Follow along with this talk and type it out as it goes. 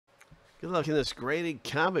Good luck in this graded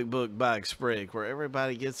comic book box break where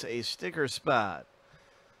everybody gets a sticker spot.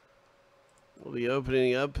 We'll be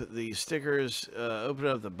opening up the stickers,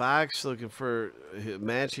 opening up the box, looking for a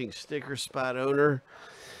matching sticker spot owner.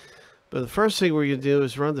 But the first thing we're going to do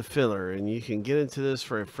is run the filler, and you can get into this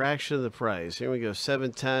for a fraction of the price. Here we go,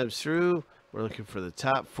 7 times through. We're looking for the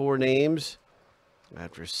top 4 names.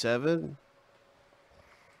 After 7,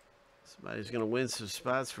 somebody's going to win some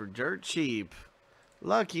spots for dirt cheap.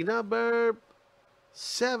 Lucky number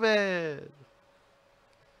 7.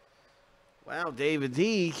 Wow, David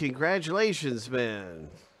D, congratulations, man.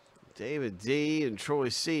 David D and Troy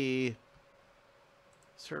C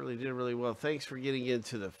certainly did really well. Thanks for getting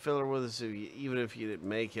into the filler with us. Even if you didn't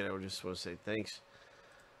make it, I would just want to say thanks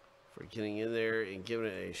for getting in there and giving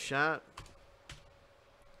it a shot.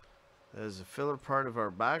 That is the filler part of our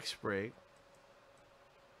box break.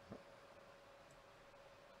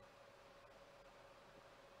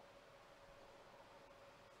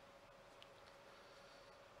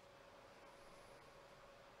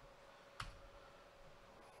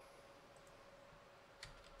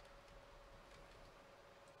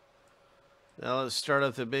 Now let's start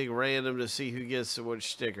up the big random to see who gets to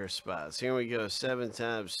which sticker spots. Here we go, 7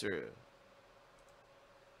 times through.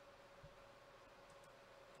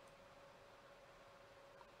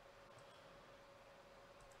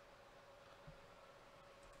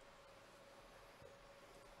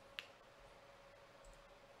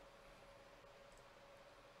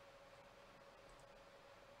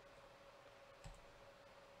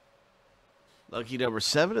 Lucky number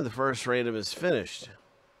 7 and the first random is finished.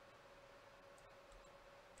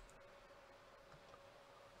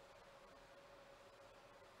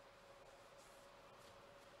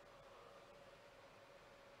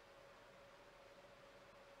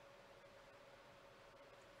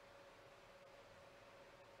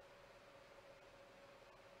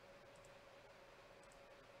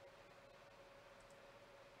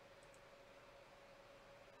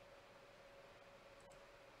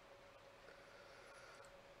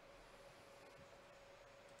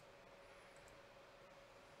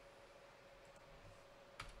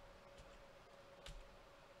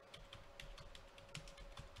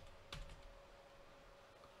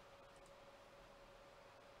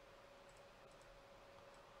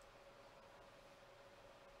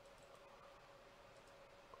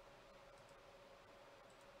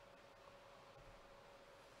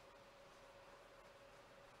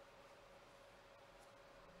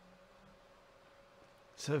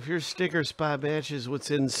 So if your sticker spot matches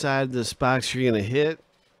what's inside this box you're going to hit,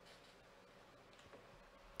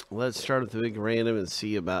 let's start with the big random and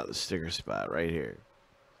see about the sticker spot right here.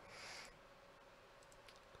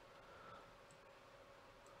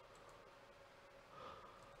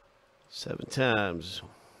 Seven times.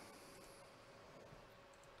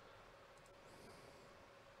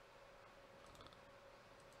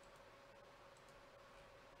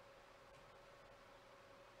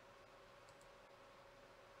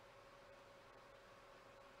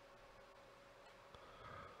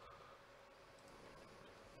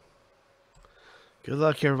 Good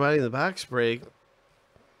luck, everybody, in the box break.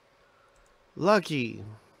 Lucky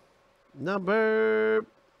number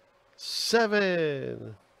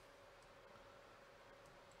 7.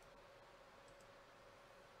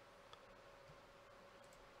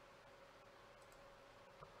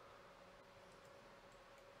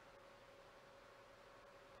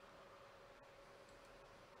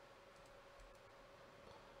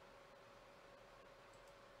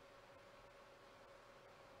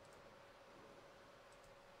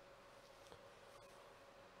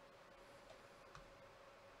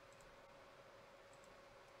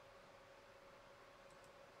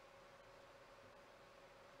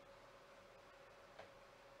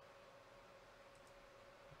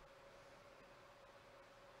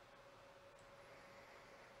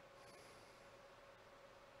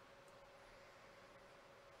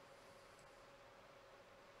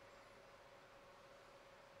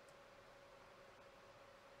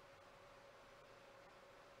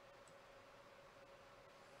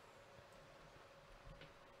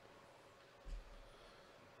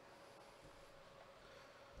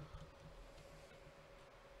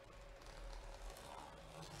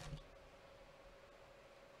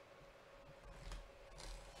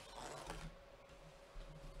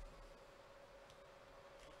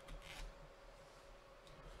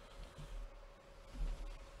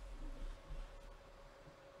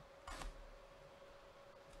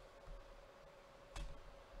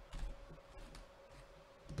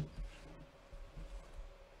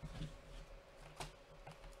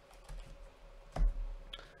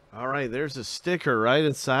 All right, there's a sticker right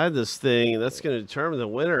inside this thing. That's going to determine the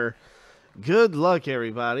winner. Good luck,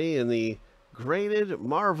 everybody, in the graded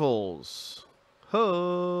Marvels.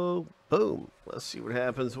 Ho! Boom. Let's see what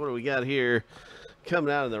happens. What do we got here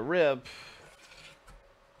coming out of the rip?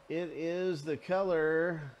 It is the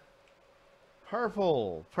color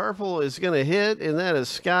purple. Purple is going to hit, and that is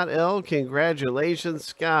Scott L. Congratulations,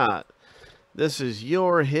 Scott. This is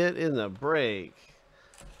your hit in the break.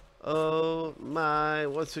 Oh, my.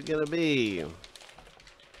 What's it going to be?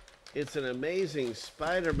 It's an amazing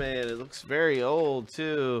Spider-Man. It looks very old,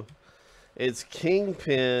 too. It's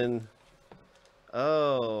Kingpin.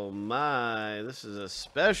 Oh, my. This is a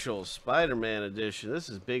special Spider-Man edition. This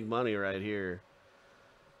is big money right here.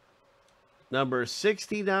 Number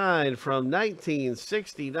 69 from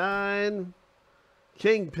 1969.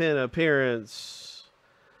 Kingpin appearance.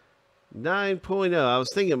 9.0. I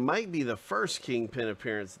was thinking it might be the first Kingpin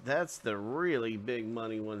appearance. That's the really big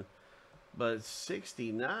money one. But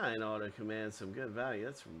 69 ought to command some good value.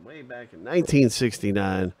 That's from way back in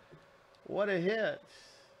 1969. What a hit.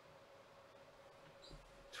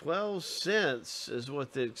 12 cents is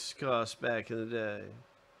what this cost back in the day.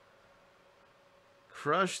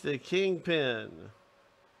 Crush the Kingpin.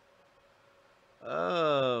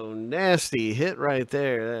 Oh, nasty hit right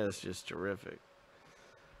there. That's just terrific.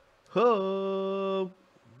 Ho!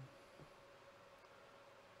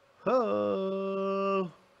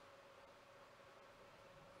 Ho!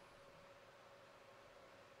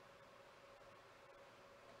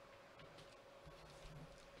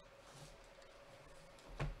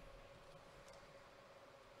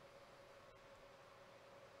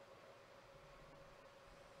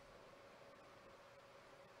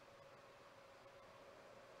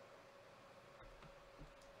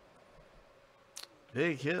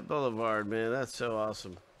 Big Hit Boulevard, man. That's so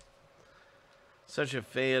awesome. Such a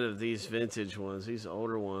fan of these vintage ones, these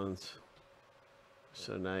older ones.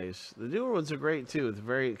 So nice. The newer ones are great too, with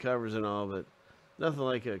variant covers and all, but nothing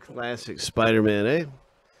like a classic Spider-Man, eh?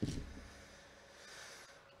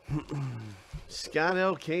 Scott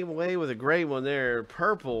L came away with a great one there.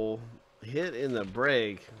 Purple hit in the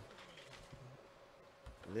break.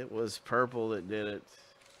 It was purple that did it.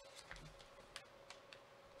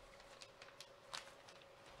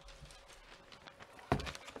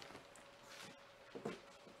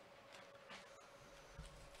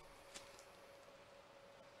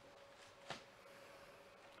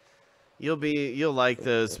 You'll like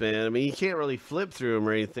those, man. I mean, you can't really flip through them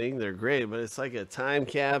or anything. They're great, but it's like a time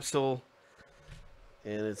capsule,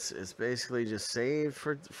 and it's basically just saved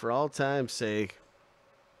for all time's sake.